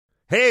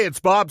Hey, it's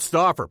Bob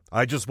Stauffer.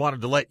 I just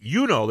wanted to let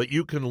you know that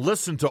you can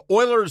listen to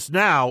Oilers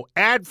Now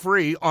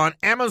ad-free on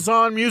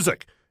Amazon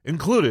Music,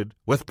 included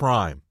with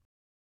Prime.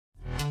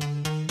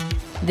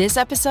 This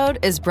episode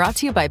is brought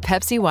to you by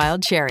Pepsi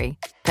Wild Cherry.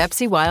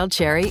 Pepsi Wild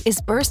Cherry is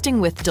bursting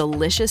with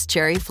delicious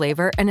cherry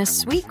flavor and a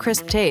sweet,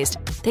 crisp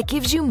taste that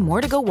gives you more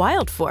to go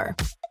wild for.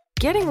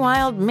 Getting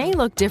wild may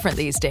look different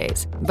these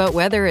days, but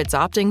whether it's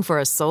opting for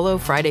a solo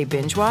Friday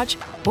binge watch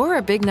or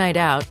a big night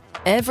out,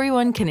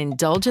 everyone can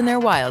indulge in their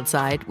wild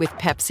side with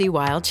Pepsi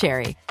Wild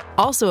Cherry.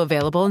 Also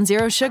available in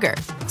Zero Sugar.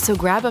 So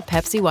grab a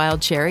Pepsi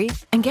Wild Cherry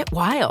and get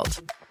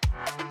wild.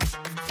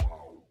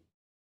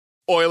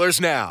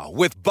 Oilers Now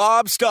with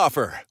Bob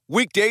Stauffer.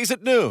 Weekdays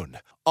at noon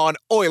on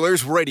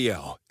Oilers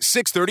Radio,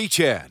 630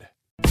 CHED.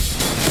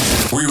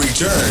 We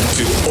return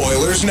to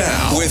Oilers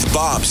Now with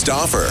Bob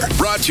Stauffer.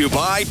 Brought to you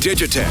by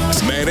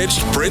Digitex.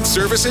 Managed print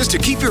services to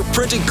keep your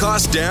printing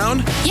costs down?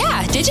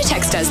 Yeah,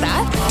 Digitex does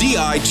that.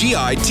 Digitex.ca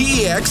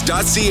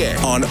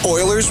on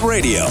Oilers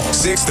Radio,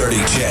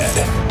 630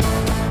 CHED.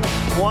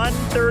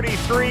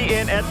 1:33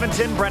 in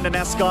Edmonton. Brendan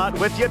Escott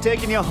with you,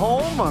 taking you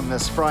home on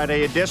this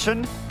Friday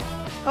edition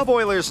of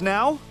Oilers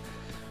Now.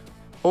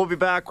 We'll be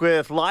back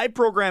with live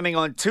programming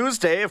on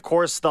Tuesday. Of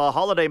course, the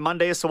holiday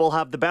Monday, so we'll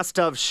have the best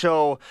of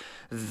show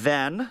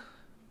then,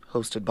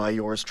 hosted by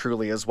yours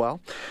truly as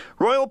well.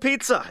 Royal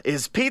Pizza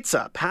is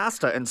pizza,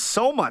 pasta, and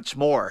so much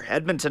more.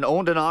 Edmonton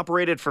owned and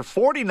operated for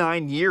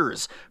 49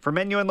 years. For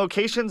menu and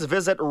locations,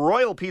 visit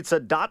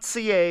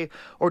royalpizza.ca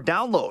or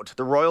download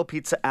the Royal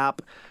Pizza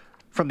app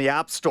from the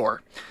App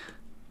Store.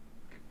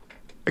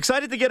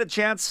 Excited to get a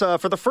chance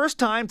for the first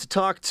time to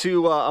talk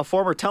to a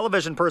former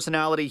television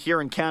personality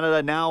here in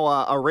Canada, now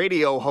a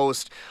radio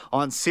host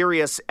on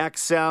Sirius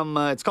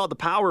XM. It's called The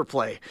Power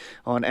Play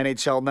on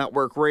NHL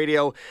Network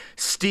Radio.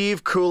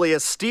 Steve Kouleas.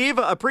 Steve,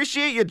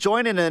 appreciate you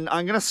joining, and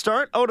I'm going to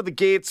start out of the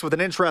gates with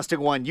an interesting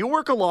one. You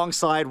work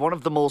alongside one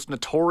of the most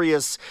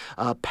notorious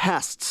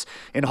pests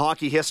in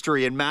hockey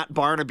history, in Matt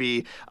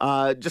Barnaby.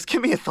 Just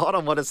give me a thought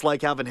on what it's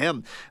like having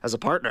him as a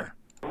partner.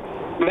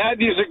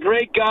 Matthew's a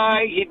great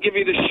guy. He'd give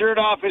you the shirt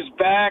off his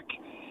back.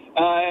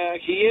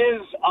 He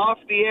is off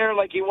the air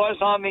like he was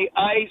on the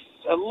ice,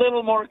 a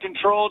little more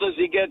controlled as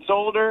he gets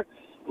older.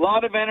 A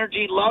lot of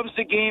energy, loves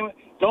the game.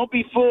 Don't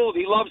be fooled.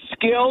 He loves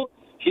skill.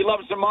 He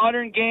loves the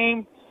modern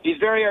game. He's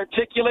very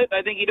articulate.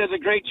 I think he does a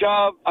great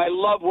job. I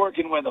love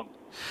working with him.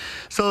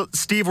 So,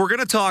 Steve, we're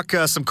going to talk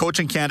some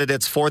coaching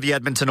candidates for the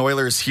Edmonton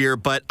Oilers here,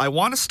 but I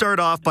want to start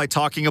off by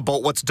talking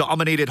about what's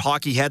dominated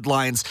hockey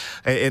headlines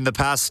in the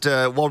past,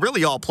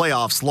 really all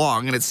playoffs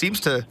long, and it seems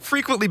to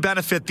frequently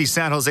benefit the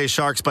San Jose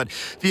Sharks, but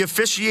the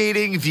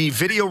officiating, the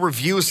video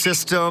review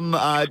system,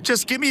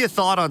 just give me a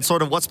thought on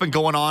sort of what's been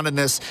going on in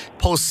this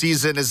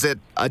postseason. Is it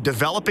a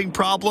developing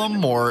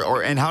problem,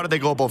 and how do they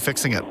go about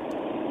fixing it?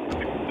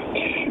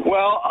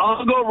 Well,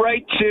 I'll go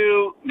right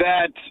to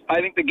that.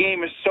 I think the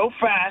game is so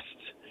fast,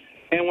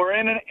 and we're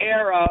in an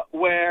era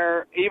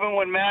where even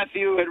when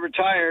Matthew had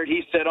retired,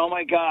 he said, oh,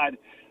 my God,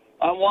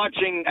 I'm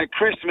watching at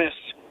Christmas,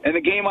 and the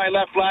game I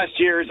left last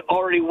year is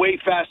already way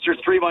faster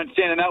 3 months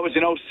in, and that was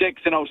in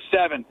 06 and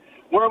 07.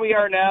 Where we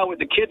are now with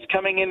the kids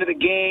coming into the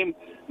game,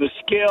 the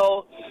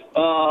skill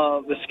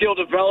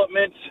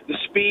development, the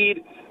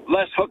speed,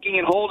 less hooking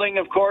and holding,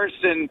 of course,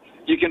 and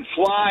you can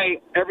fly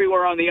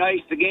everywhere on the ice.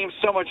 The game's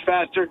so much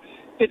faster.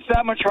 It's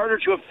that much harder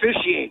to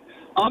officiate.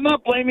 I'm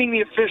not blaming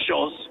the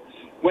officials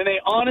when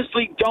they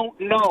honestly don't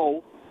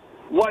know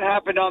what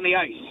happened on the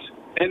ice.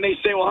 And they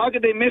say, well, how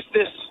could they miss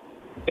this?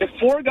 If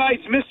four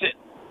guys miss it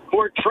who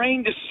are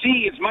trained to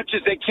see as much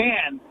as they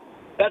can,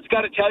 that's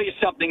got to tell you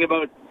something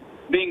about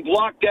being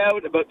blocked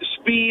out, about the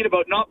speed,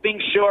 about not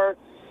being sure.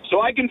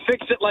 So I can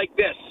fix it like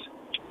this.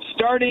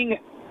 Starting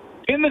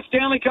in the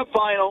Stanley Cup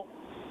Final,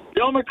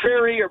 Bill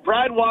McCreary or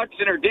Brad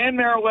Watson or Dan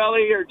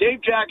Marawelli or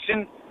Dave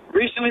Jackson,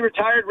 recently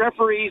retired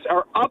referees,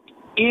 are up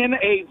in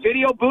a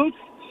video booth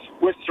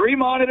with 3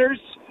 monitors,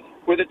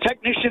 with a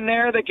technician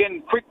there that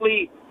can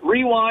quickly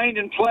rewind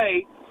and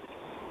play.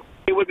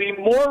 It would be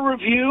more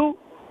review,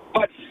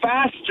 but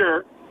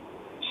faster.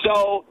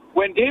 So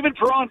when David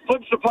Perron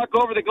flips the puck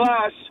over the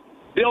glass,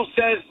 Bill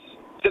says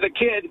to the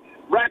kid,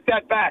 rack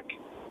that back.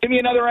 Give me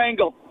another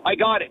angle. I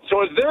got it.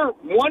 So as they're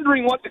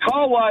wondering what the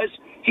call was,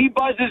 he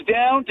buzzes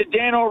down to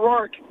Dan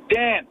O'Rourke.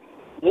 Dan,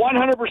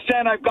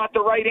 100% I've got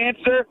the right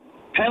answer.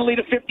 Penalty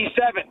to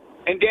 57.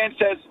 And Dan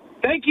says,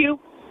 thank you,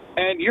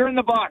 and you're in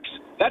the box.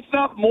 That's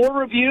not more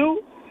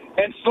review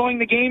and slowing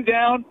the game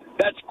down.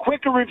 That's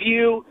quicker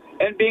review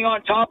and being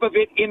on top of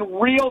it in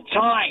real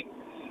time.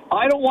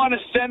 I don't want to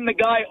send the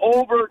guy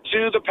over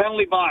to the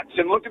penalty box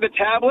and look at the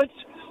tablets.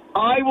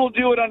 I will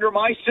do it under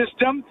my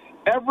system.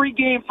 Every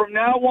game from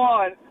now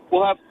on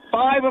will have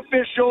 5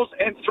 officials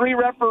and 3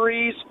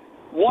 referees,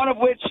 one of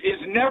which is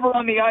never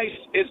on the ice,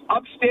 is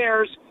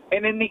upstairs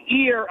and in the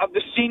ear of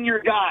the senior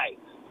guy.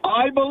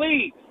 I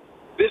believe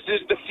this is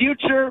the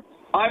future.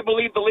 I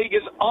believe the league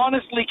is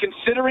honestly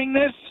considering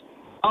this.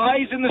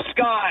 Eyes in the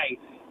sky.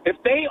 If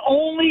they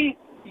only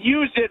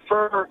use it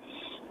for,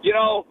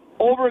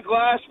 over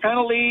glass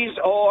penalties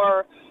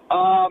or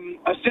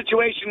a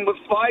situation with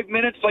 5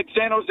 minutes like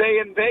San Jose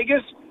and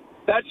Vegas,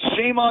 that's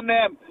shame on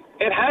them.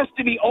 It has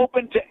to be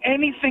open to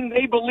anything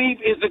they believe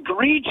is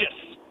egregious.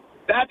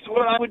 That's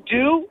what I would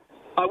do.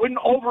 I wouldn't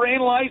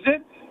overanalyze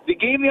it. The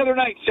game the other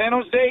night, San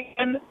Jose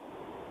and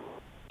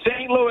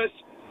St. Louis,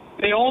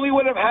 they only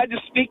would have had to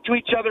speak to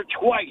each other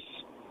twice.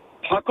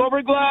 Puck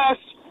over glass,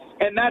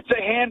 and that's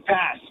a hand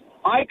pass.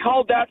 I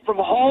called that from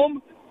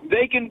home.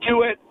 They can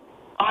do it,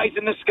 eyes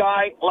in the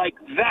sky, like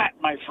that,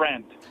 my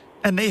friend.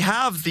 And they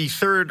have the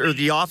third or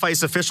the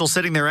off-ice official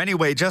sitting there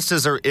anyway, just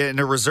as in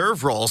a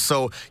reserve role.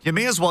 So you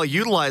may as well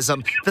utilize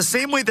them the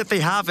same way that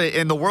they have it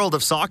in the world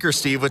of soccer,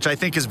 Steve, which I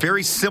think is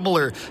very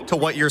similar to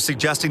what you're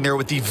suggesting there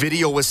with the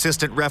video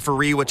assistant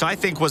referee, which I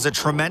think was a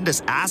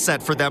tremendous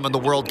asset for them in the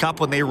World Cup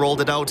when they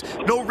rolled it out.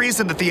 No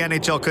reason that the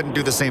NHL couldn't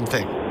do the same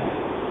thing.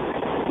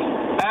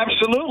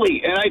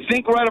 Absolutely. And I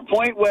think we're at a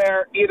point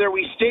where either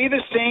we stay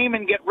the same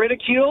and get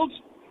ridiculed,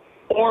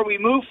 or we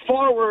move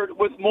forward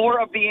with more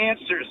of the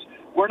answers.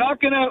 We're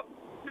not going to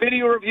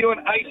video review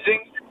an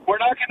icing. We're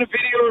not going to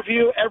video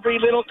review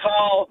every little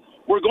call.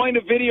 We're going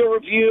to video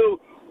review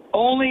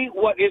only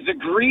what is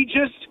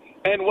egregious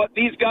and what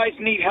these guys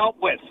need help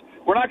with.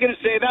 We're not going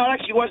to say, that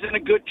actually wasn't a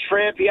good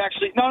trip.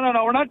 No,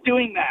 we're not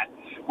doing that.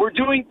 We're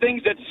doing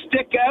things that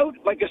stick out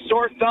like a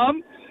sore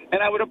thumb, and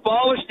I would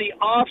abolish the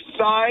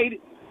offside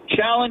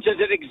challenge as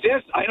it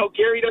exists. I know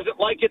Gary doesn't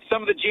like it.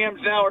 Some of the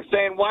GMs now are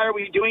saying, why are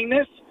we doing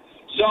this?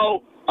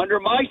 So under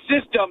my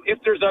system, if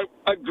there's a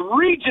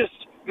egregious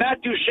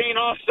Matt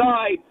Duchene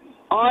offside,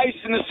 eyes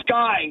in the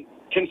sky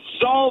can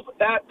solve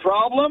that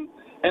problem.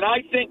 And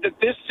I think that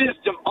this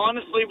system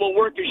honestly will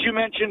work, as you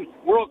mentioned,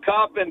 World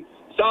Cup and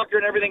soccer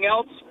and everything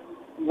else,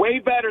 way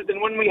better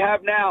than when we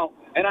have now.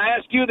 And I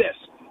ask you this,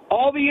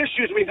 all the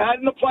issues we've had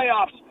in the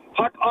playoffs,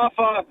 puck off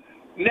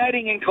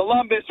netting in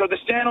Columbus or the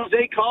San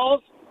Jose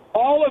calls,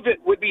 all of it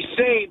would be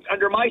saved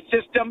under my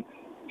system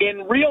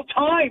in real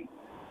time.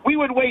 We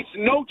would waste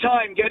no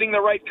time getting the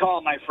right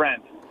call, my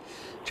friend.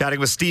 Chatting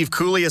with Steve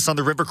Kouleas on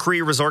the River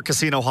Cree Resort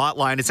Casino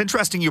hotline. It's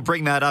interesting you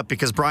bring that up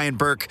because Brian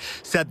Burke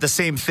said the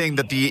same thing,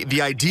 that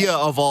the idea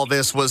of all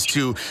this was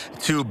to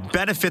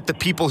benefit the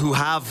people who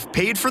have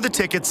paid for the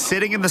tickets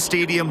sitting in the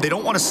stadium. They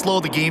don't want to slow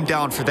the game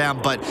down for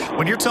them. But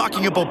when you're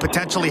talking about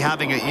potentially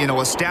having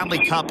a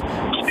Stanley Cup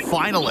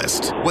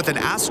finalist with an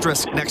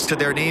asterisk next to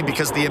their name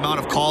because of the amount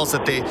of calls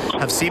that they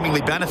have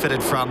seemingly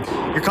benefited from,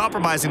 you're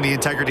compromising the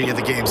integrity of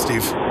the game,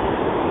 Steve.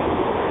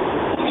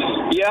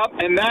 Yep,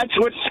 and that's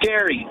what's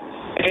scary.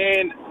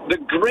 And the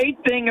great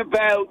thing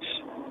about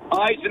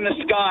eyes in the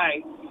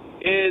sky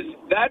is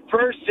that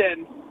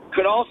person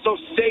could also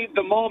save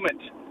the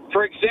moment.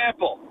 For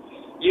example,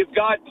 you've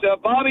got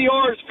Bobby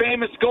Orr's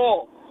famous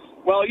goal.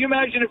 Well, you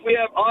imagine if we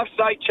have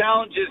offside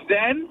challenges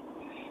then,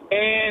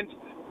 and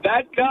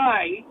that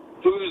guy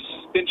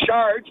who's in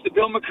charge, the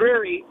Bill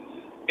McCreary,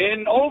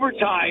 in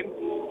overtime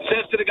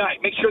says to the guy,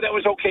 make sure that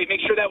was okay, and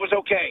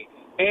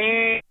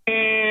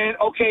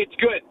okay, it's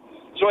good.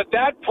 So at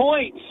that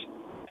point,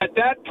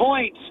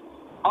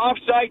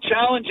 offside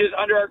challenges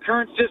under our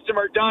current system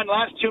are done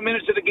last 2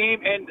 minutes of the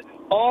game and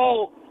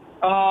all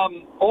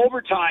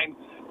overtime.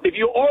 If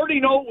you already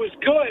know it was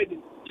good,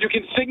 you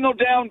can signal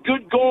down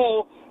good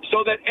goal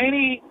so that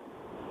any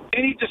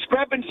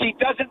discrepancy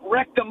doesn't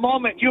wreck the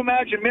moment. You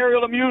imagine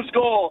Mario Lemieux's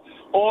goal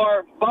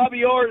or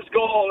Bobby Orr's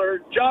goal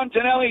or John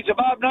Tonelli's or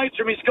Bob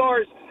Nystrom, he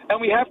scores,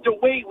 and we have to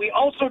wait. We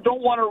also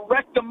don't want to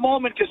wreck the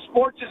moment because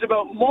sports is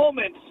about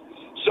moments.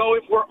 So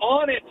if we're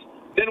on it,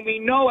 then we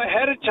know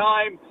ahead of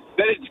time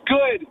that it's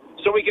good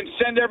so we can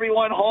send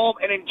everyone home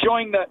and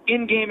enjoying the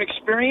in-game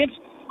experience.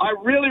 I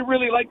really,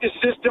 really like this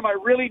system. I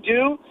really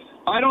do.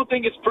 I don't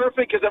think it's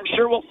perfect because I'm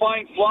sure we'll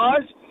find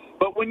flaws.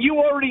 But when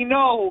you already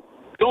know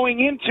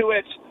going into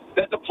it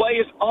that the play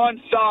is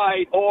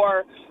onside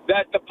or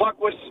that the puck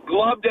was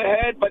gloved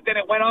ahead but then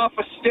it went off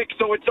a stick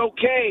so it's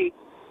okay,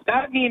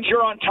 that means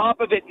you're on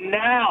top of it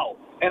now.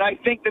 And I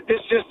think that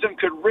this system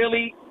could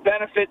really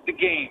benefit the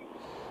game.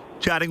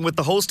 Chatting with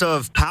the host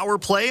of Power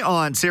Play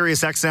on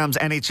SiriusXM's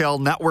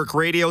NHL Network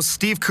Radio,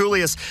 Steve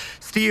Kouleas.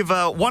 Steve,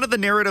 one of the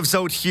narratives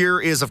out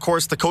here is, of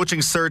course, the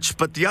coaching search,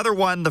 but the other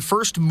one, the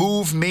first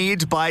move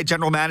made by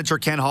General Manager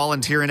Ken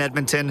Holland here in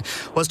Edmonton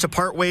was to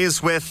part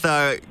ways with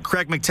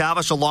Craig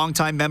MacTavish, a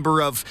longtime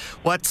member of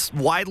what's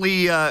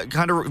widely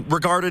kind of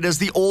regarded as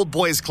the old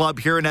boys club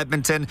here in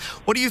Edmonton.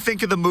 What do you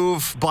think of the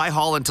move by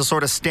Holland to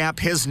sort of stamp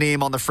his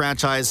name on the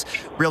franchise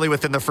really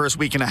within the first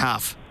week and a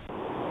half?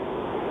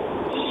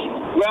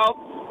 Well,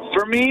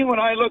 for me, when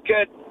I look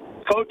at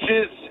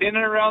coaches in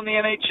and around the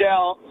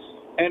NHL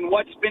and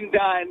what's been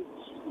done,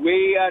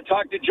 we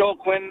talked to Joel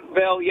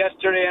Quenneville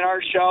yesterday in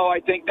our show. I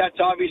think that's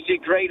obviously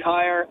a great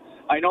hire.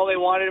 I know they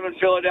wanted him in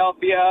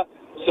Philadelphia,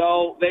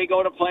 so they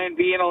go to plan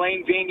B and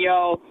Alain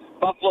Vigneault.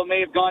 Buffalo may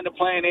have gone to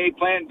plan A,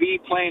 plan B,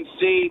 plan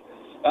C,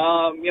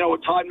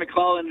 with Todd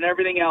McClellan and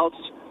everything else.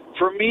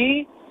 For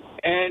me,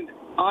 and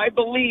I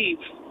believe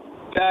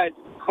that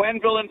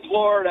Quenneville in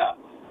Florida,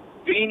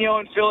 Vigneault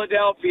in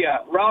Philadelphia,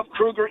 Ralph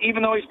Kruger,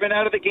 even though he's been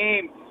out of the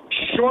game,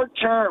 short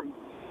term.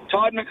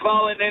 Todd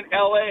McClellan in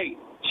L.A.,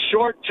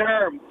 short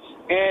term.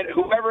 And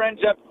whoever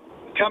ends up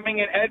coming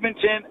in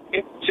Edmonton,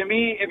 to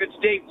me, if it's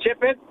Dave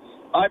Tippett,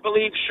 I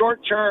believe short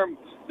term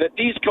that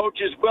these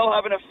coaches will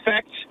have an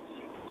effect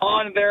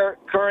on their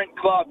current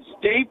clubs.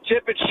 Dave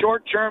Tippett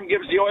short term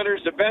gives the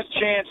Oilers the best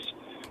chance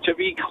to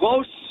be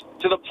close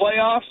to the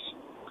playoffs,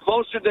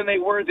 closer than they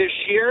were this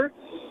year.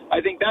 I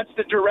think that's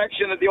the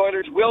direction that the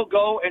Oilers will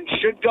go and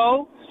should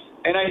go.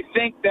 And I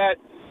think that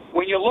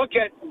when you look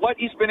at what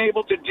he's been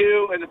able to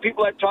do and the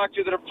people I've talked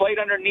to that have played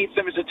underneath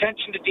him, his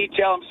attention to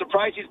detail, I'm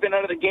surprised he's been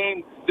out of the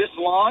game this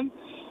long.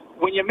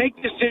 When you make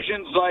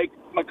decisions like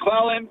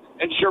McClellan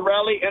and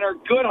Chiarelli and are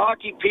good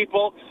hockey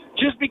people,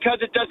 just because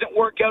it doesn't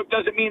work out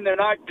doesn't mean they're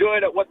not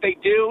good at what they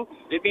do.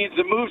 It means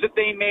the moves that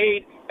they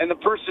made and the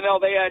personnel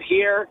they had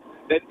here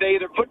that they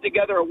either put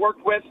together or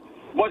worked with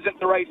wasn't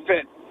the right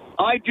fit.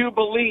 I do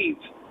believe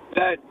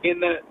that in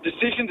the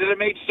decisions that have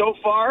made so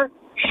far,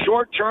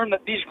 short term,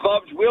 that these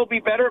clubs will be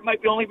better. It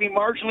might only be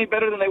marginally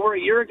better than they were a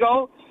year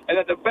ago, and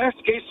that the best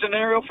case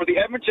scenario for the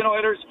Edmonton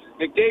Oilers,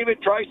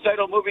 McDavid,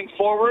 Draisaitl moving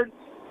forward,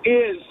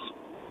 is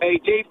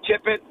a Dave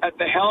Tippett at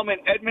the helm in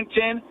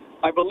Edmonton.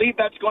 I believe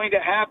that's going to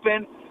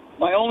happen.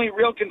 My only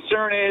real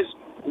concern is,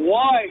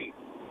 why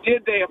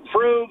did they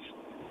approve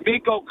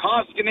Mikko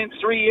Koskinen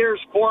 3 years,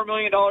 $4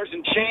 million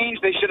and change?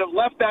 They should have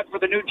left that for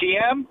the new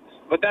GM,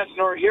 but that's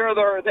nor here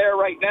nor there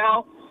right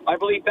now. I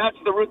believe that's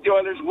the route the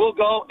Oilers will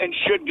go and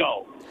should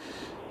go.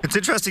 It's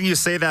interesting you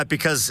say that,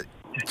 because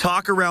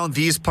talk around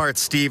these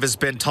parts, Steve, has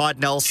been Todd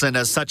Nelson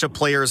as such a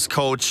player's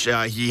coach.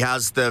 He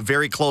has the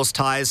very close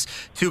ties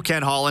to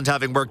Ken Holland,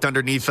 having worked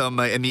underneath him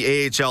in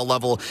the AHL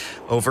level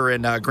over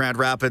in Grand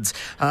Rapids.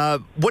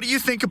 What do you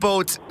think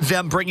about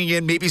them bringing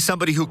in maybe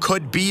somebody who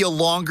could be a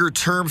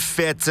longer-term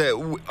fit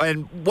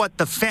and what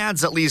the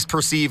fans at least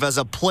perceive as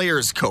a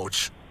player's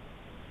coach?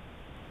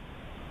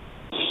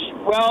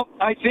 Well,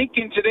 I think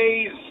in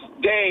today's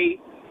day,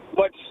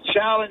 what's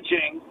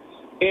challenging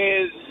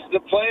is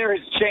the player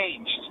has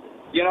changed.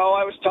 You know,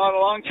 I was taught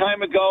a long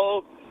time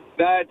ago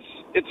that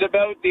it's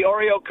about the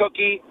Oreo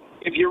cookie.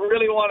 If you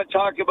really want to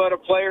talk about a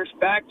player's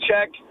back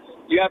check,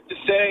 you have to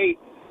say,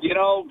 you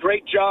know,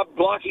 great job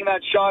blocking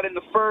that shot in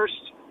the first.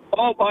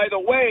 Oh, by the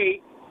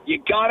way, you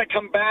got to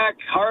come back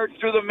hard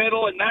through the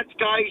middle, and that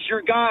guy's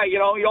your guy. You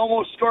know, you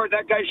almost scored.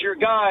 That guy's your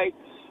guy.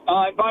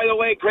 And by the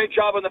way, great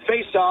job on the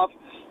face-off.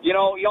 You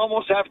know, you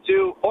almost have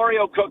to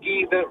Oreo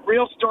cookie. The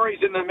real story's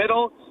in the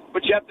middle,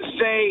 but you have to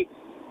say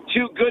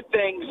two good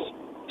things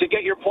to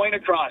get your point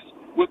across.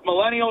 With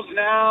millennials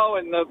now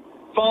and the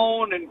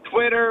phone and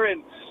Twitter and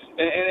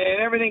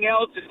everything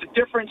else, it's a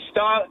different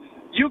style.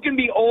 You can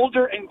be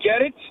older and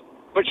get it,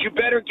 but you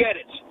better get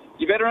it.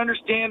 You better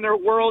understand their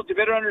world. You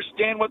better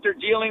understand what they're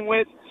dealing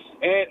with.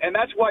 And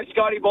that's why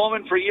Scotty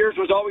Bowman for years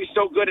was always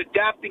so good at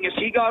adapting as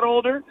he got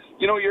older.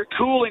 You know, you're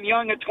cool and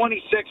young at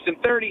 26 and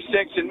 36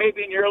 and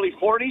maybe in your early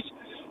 40s,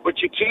 but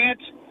you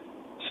can't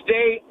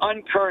stay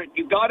uncurrent.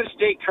 You've got to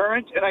stay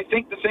current. And I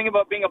think the thing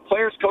about being a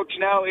player's coach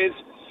now is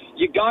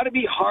you got to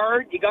be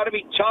hard, you got to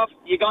be tough,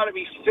 you got to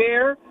be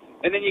fair,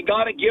 and then you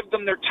got to give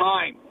them their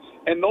time.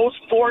 And those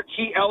four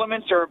key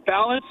elements are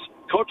balance.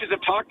 Coaches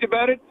have talked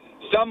about it.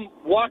 Some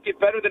walk it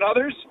better than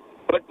others.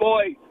 But,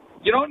 boy,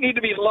 you don't need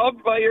to be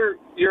loved by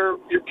your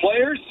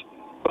players,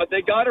 but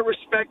they got to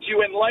respect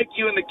you and like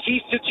you in the key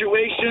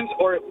situations,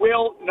 or it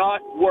will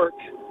not work.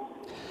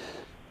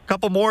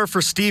 Couple more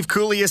for Steve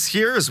Kouleas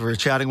here as we're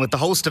chatting with the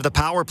host of the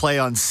Power Play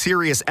on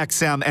Sirius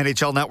XM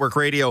NHL Network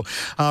Radio.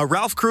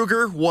 Ralph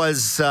Kruger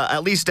was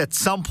at least at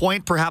some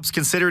point perhaps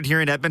considered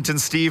here in Edmonton,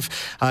 Steve.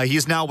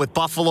 He's now with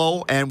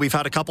Buffalo, and we've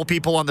had a couple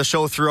people on the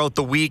show throughout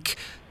the week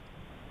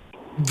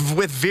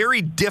with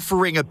very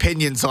differing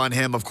opinions on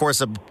him. Of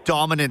course, a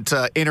dominant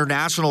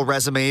international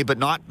resume, but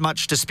not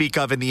much to speak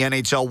of in the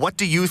NHL. What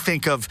do you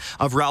think of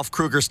Ralph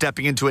Kruger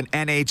stepping into an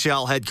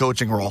NHL head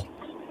coaching role?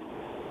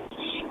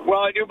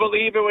 Well, I do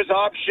believe it was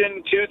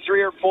option 2,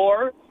 3, or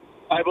 4.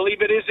 I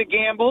believe it is a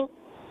gamble.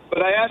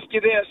 But I ask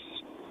you this.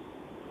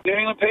 New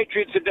England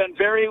Patriots have done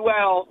very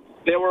well.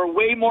 There were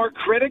way more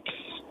critics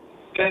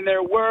than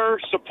there were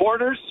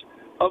supporters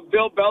of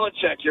Bill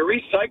Belichick. You're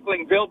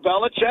recycling Bill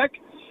Belichick.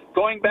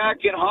 Going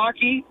back in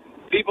hockey,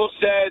 people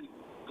said,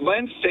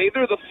 Glenn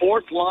Sather, the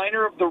fourth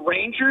liner of the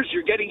Rangers,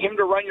 you're getting him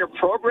to run your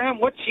program?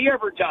 What's he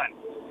ever done?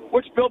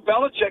 What's Bill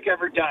Belichick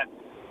ever done?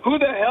 Who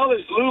the hell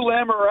is Lou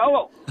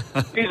Lamoriello?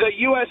 He's a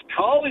U.S.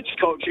 college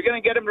coach. You're going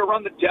to get him to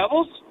run the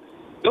Devils?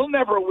 They'll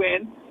never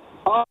win.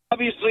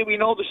 Obviously, we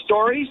know the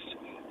stories.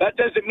 That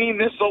doesn't mean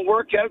this will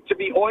work out to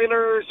be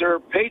Oilers or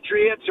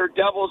Patriots or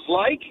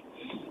Devils-like,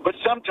 but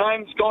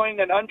sometimes going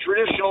an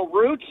untraditional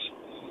route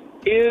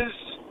is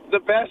the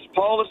best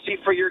policy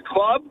for your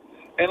club.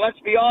 And let's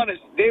be honest,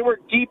 they were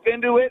deep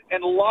into it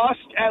and lost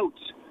out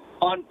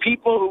on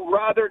people who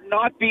rather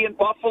not be in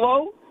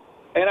Buffalo.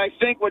 And I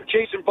think what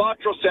Jason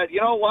Botterill said,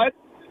 you know what?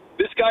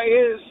 This guy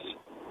is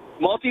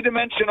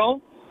multidimensional.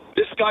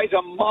 This guy's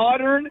a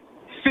modern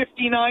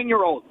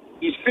 59-year-old.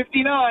 He's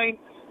 59,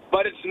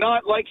 but it's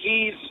not like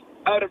he's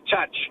out of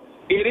touch.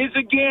 It is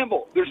a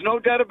gamble. There's no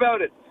doubt about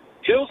it.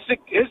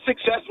 His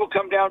success will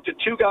come down to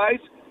two guys,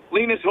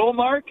 Linus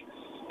Ullmark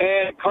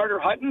and Carter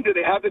Hutton? Do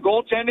they have the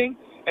goaltending?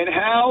 And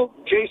how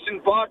Jason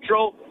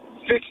Botterill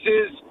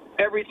fixes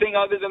everything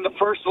other than the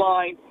first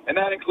line, and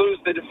that includes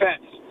the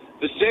defense.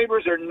 The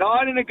Sabres are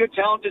not in a good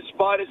talented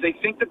spot as they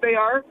think that they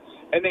are,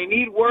 and they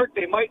need work.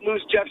 They might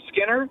lose Jeff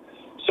Skinner.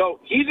 So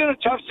he's in a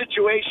tough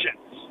situation.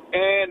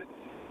 And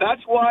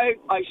that's why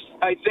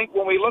I think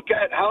when we look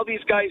at how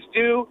these guys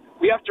do,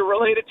 we have to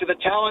relate it to the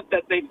talent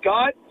that they've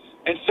got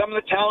and some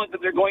of the talent that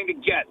they're going to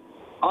get.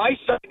 I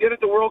did at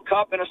the World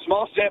Cup in a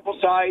small sample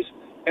size,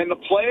 and the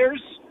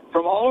players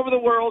from all over the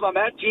world on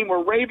that team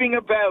were raving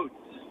about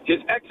his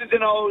X's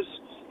and O's,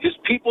 his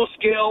people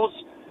skills,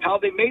 how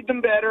they made them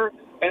better,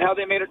 and how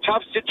they made a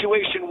tough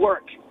situation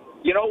work.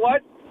 You know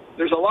what?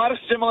 There's a lot of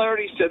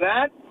similarities to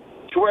that,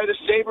 to where the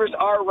Sabres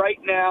are right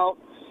now.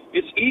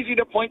 It's easy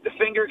to point the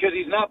finger because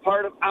he's not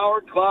part of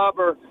our club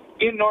or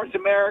in North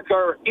America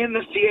or in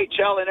the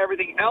CHL and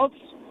everything else.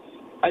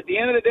 At the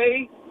end of the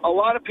day, a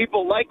lot of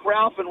people like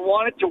Ralph and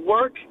want it to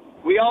work.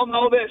 We all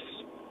know this.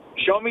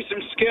 Show me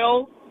some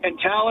skill and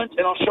talent,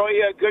 and I'll show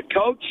you a good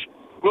coach.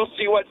 We'll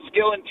see what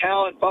skill and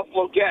talent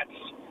Buffalo gets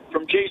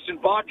from Jason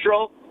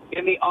Botterill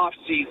in the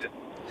offseason.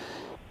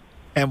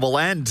 And we'll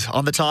end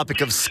on the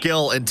topic of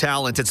skill and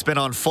talent. It's been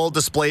on full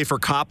display for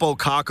Kaapo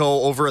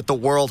Kakko over at the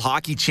World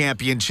Hockey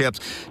Championships.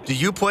 Do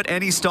you put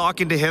any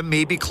stock into him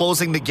maybe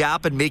closing the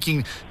gap and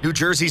making New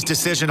Jersey's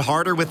decision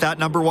harder with that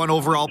number one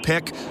overall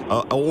pick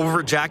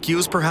over Jack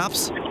Hughes,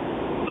 perhaps?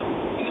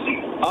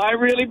 I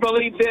really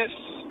believe this,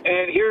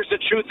 and here's the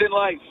truth in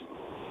life.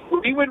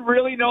 We would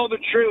really know the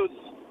truth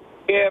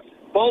if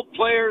both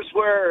players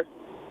were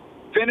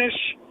Finnish,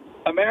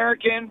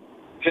 American,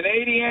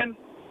 Canadian,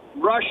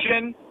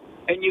 Russian,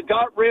 and you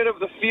got rid of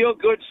the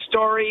feel-good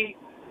story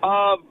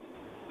of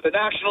the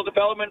National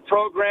Development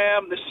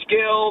Program, the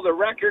skill, the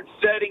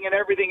record-setting, and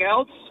everything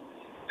else.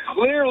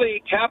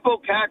 Clearly,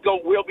 Kaapo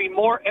Kakko will be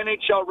more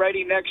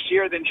NHL-ready next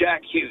year than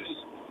Jack Hughes.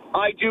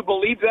 I do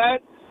believe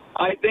that.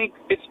 I think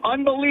it's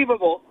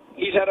unbelievable.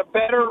 He's had a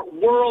better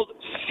World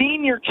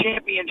Senior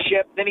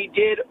Championship than he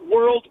did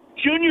World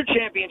Junior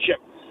Championship.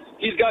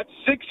 He's got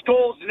 6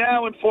 goals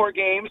now in 4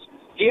 games.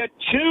 He had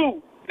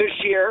 2 this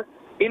year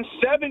in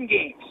 7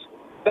 games.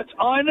 That's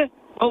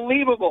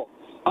unbelievable.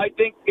 I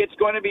think it's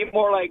going to be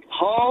more like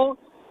Hall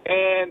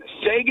and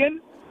Sagan,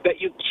 that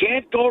you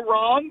can't go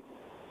wrong.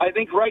 I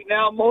think right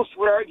now most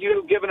would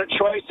argue, given a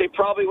choice, they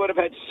probably would have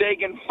had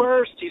Sagan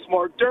first. He's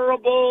more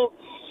durable.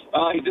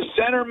 He's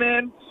a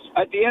centerman.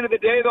 At the end of the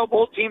day, though,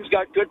 both teams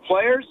got good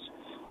players.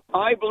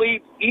 I believe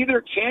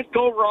either can't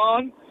go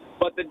wrong,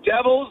 but the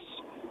Devils,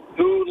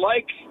 who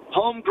like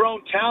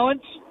homegrown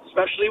talent,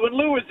 especially when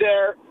Lou was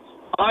there,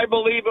 I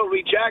believe it will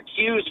be Jack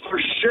Hughes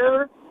for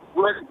sure,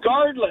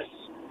 regardless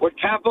what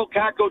Kaapo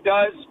Kakko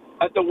does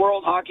at the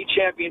World Hockey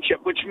Championship,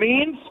 which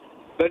means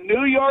the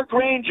New York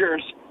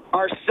Rangers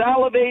are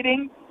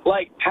salivating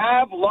like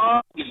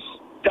Pavlov's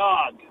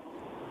dog.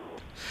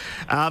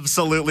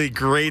 Absolutely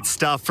great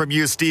stuff from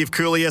you, Steve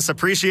Kouleas.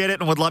 Appreciate it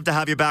and would love to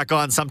have you back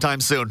on sometime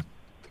soon.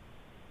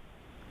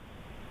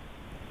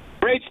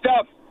 Great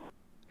stuff.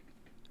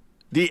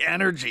 The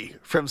energy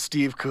from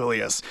Steve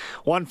Kouleas.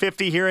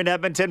 1:50 here in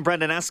Edmonton.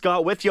 Brendan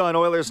Escott with you on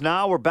Oilers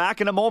Now. We're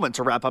back in a moment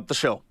to wrap up the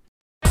show.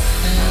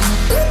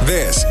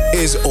 This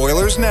is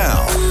Oilers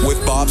Now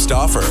with Bob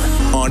Stauffer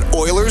on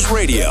Oilers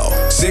Radio,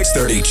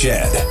 630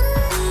 CHED.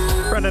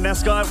 Brendan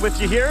Escott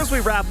with you here as we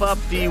wrap up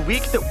the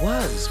week that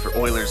was for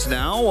Oilers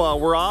Now.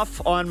 We're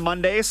off on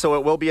Monday, so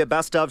it will be a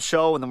best of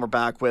show, and then we're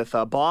back with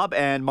Bob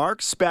and Mark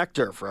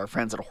Spector for our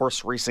friends at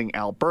Horse Racing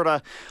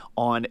Alberta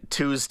on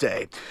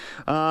Tuesday.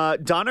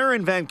 Dunner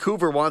in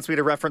Vancouver wants me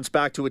to reference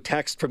back to a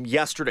text from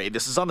yesterday.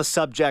 This is on the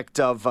subject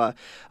of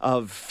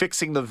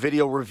fixing the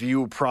video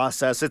review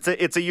process.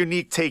 It's a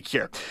unique take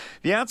here.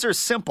 The answer is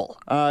simple.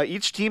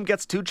 Each team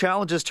gets 2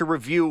 challenges to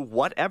review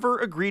whatever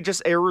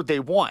egregious error they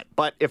want,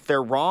 but if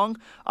they're wrong,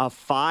 a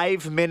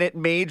 5-minute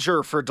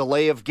major for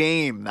delay of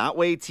game. That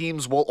way,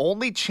 teams will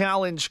only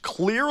challenge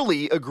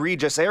clearly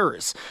egregious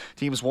errors.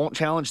 Teams won't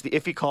challenge the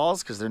iffy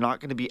calls because they're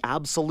not going to be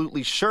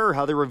absolutely sure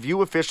how the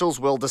review officials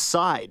will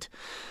decide.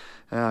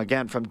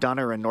 Again, from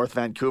Dunner in North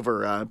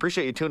Vancouver.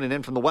 Appreciate you tuning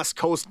in from the West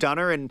Coast,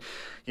 Dunner. And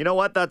you know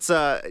what? That's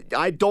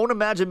I don't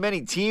imagine many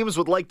teams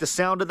would like the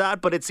sound of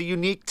that, but it's a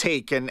unique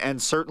take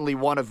and certainly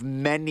one of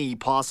many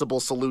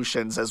possible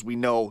solutions. As we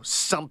know,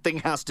 something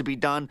has to be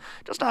done.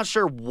 Just not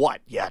sure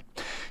what yet.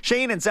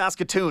 Shane in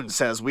Saskatoon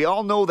says, we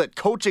all know that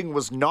coaching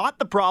was not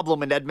the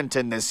problem in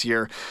Edmonton this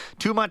year.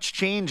 Too much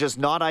change is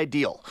not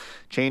ideal.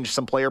 Change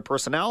some player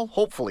personnel?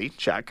 Hopefully,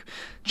 check.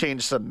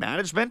 Change some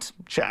management?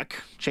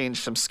 Check. Change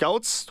some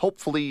scouts?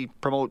 Hopefully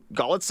promote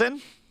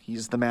Golitzin.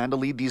 He's the man to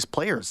lead these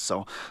players.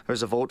 So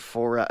there's a vote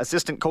for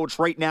assistant coach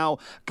right now,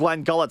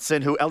 Glenn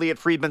Golitzin, who Elliot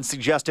Friedman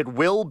suggested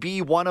will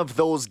be one of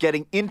those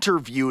getting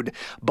interviewed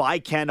by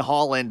Ken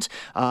Holland.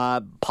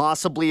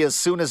 Possibly as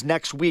soon as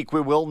next week, we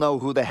will know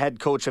who the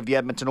head coach of the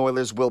Edmonton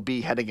Oilers will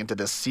be heading into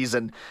this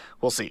season.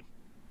 We'll see.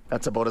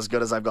 That's about as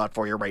good as I've got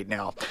for you right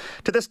now.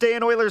 To this day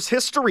in Oilers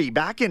history,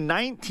 back in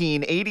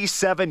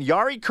 1987,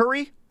 Jari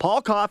Kurri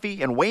Paul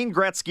Coffey and Wayne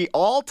Gretzky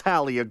all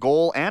tally a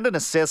goal and an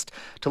assist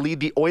to lead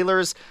the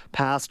Oilers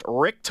past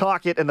Rick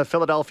Tocchet and the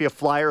Philadelphia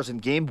Flyers in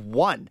Game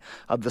 1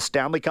 of the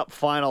Stanley Cup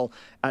Final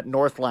at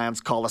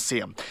Northlands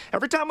Coliseum.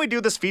 Every time we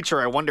do this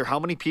feature, I wonder how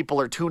many people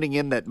are tuning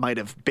in that might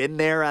have been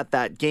there at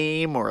that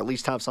game or at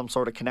least have some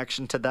sort of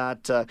connection to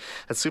that.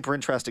 That's super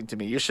interesting to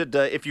me. You should,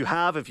 if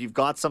you've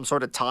got some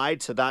sort of tie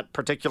to that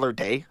particular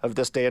day of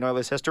this day in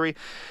Oilers history,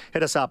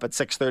 hit us up at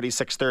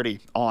 630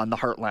 on the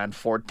Heartland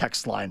Ford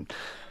text line.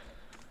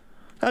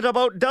 That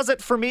about does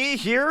it for me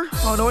here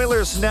on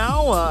Oilers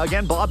Now.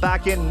 Again, Bob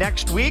back in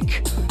next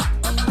week.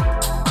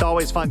 It's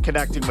always fun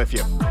connecting with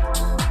you.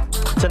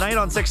 Tonight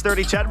on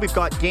 6:30, Ched, we've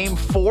got Game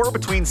 4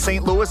 between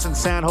St. Louis and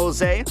San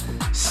Jose.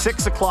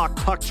 6 o'clock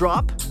puck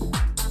drop.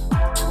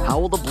 How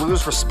will the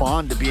Blues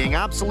respond to being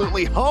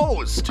absolutely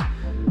hosed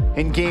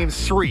in Game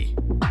 3?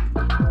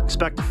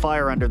 Expect a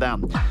fire under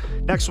them.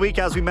 Next week,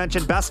 as we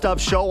mentioned, best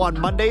of show on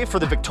Monday for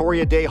the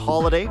Victoria Day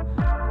holiday.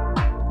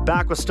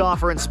 Back with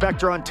Stauffer and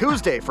Spector on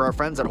Tuesday for our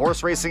friends at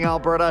Horse Racing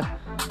Alberta.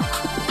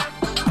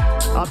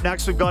 Up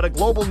next, we've got a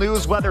global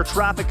news weather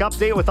traffic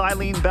update with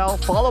Eileen Bell,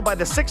 followed by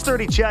the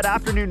 6:30 Ched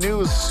afternoon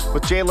news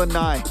with Jalen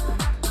Nye.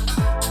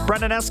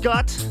 Brendan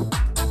Escott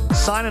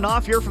signing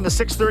off here from the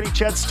 6:30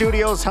 Ched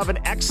studios. Have an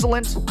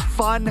excellent,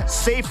 fun,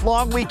 safe,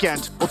 long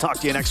weekend. We'll talk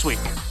to you next week.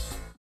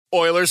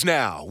 Oilers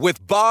Now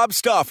with Bob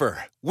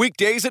Stauffer.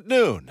 Weekdays at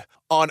noon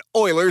on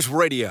Oilers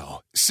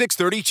Radio,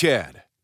 630 Ched.